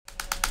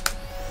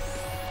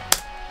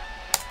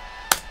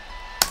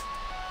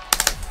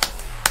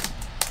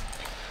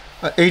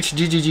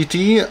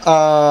HGGGT,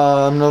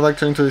 I'm not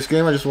actually into this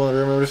game, I just want to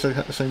remember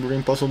the same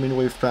green puzzle mini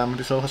wave PAM.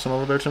 This all has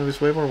another version of this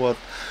wave or what?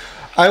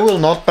 I will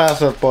not pass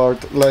that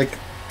part. Like,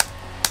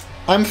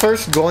 I'm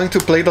first going to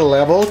play the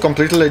level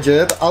completely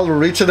legit. I'll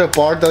reach the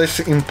part that is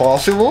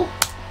impossible,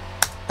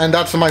 and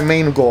that's my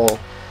main goal.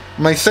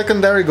 My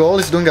secondary goal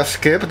is doing a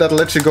skip that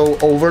lets you go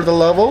over the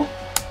level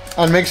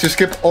and makes you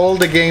skip all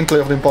the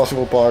gameplay of the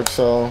impossible part,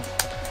 so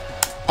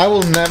I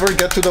will never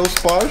get to those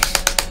parts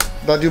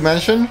that you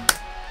mentioned.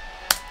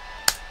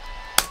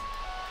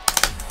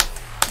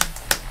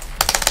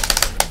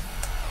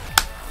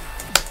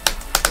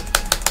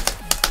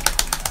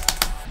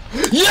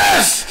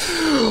 Yes!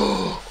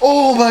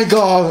 Oh my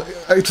god!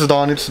 It's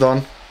done, it's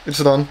done. It's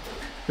done.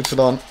 It's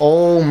done.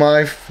 Oh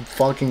my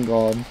fucking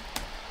god.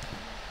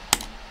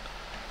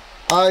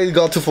 I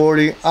got to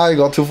 40. I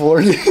got to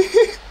 40.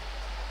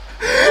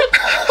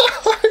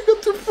 I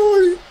got to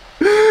 40.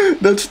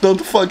 That's not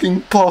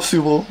fucking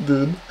possible,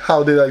 dude.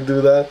 How did I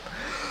do that?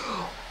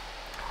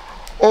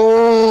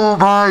 Oh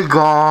my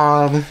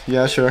god.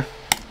 Yeah, sure.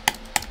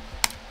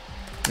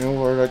 New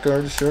world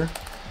record, sure.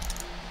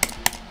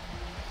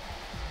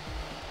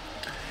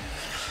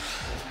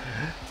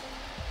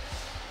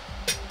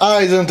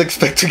 I didn't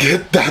expect to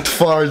get that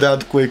far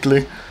that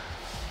quickly.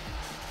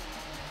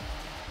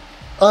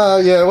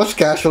 Yeah, I was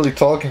casually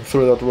talking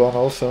through that run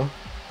also.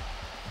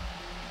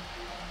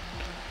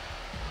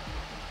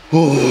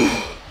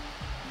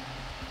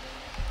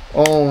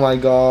 Oh my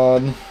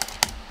god.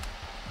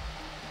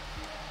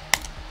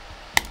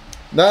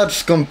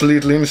 That's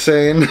completely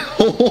insane.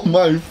 Oh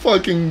my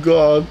fucking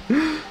god.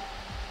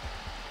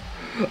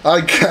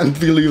 I can't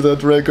believe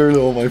that record.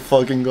 Oh my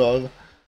fucking god.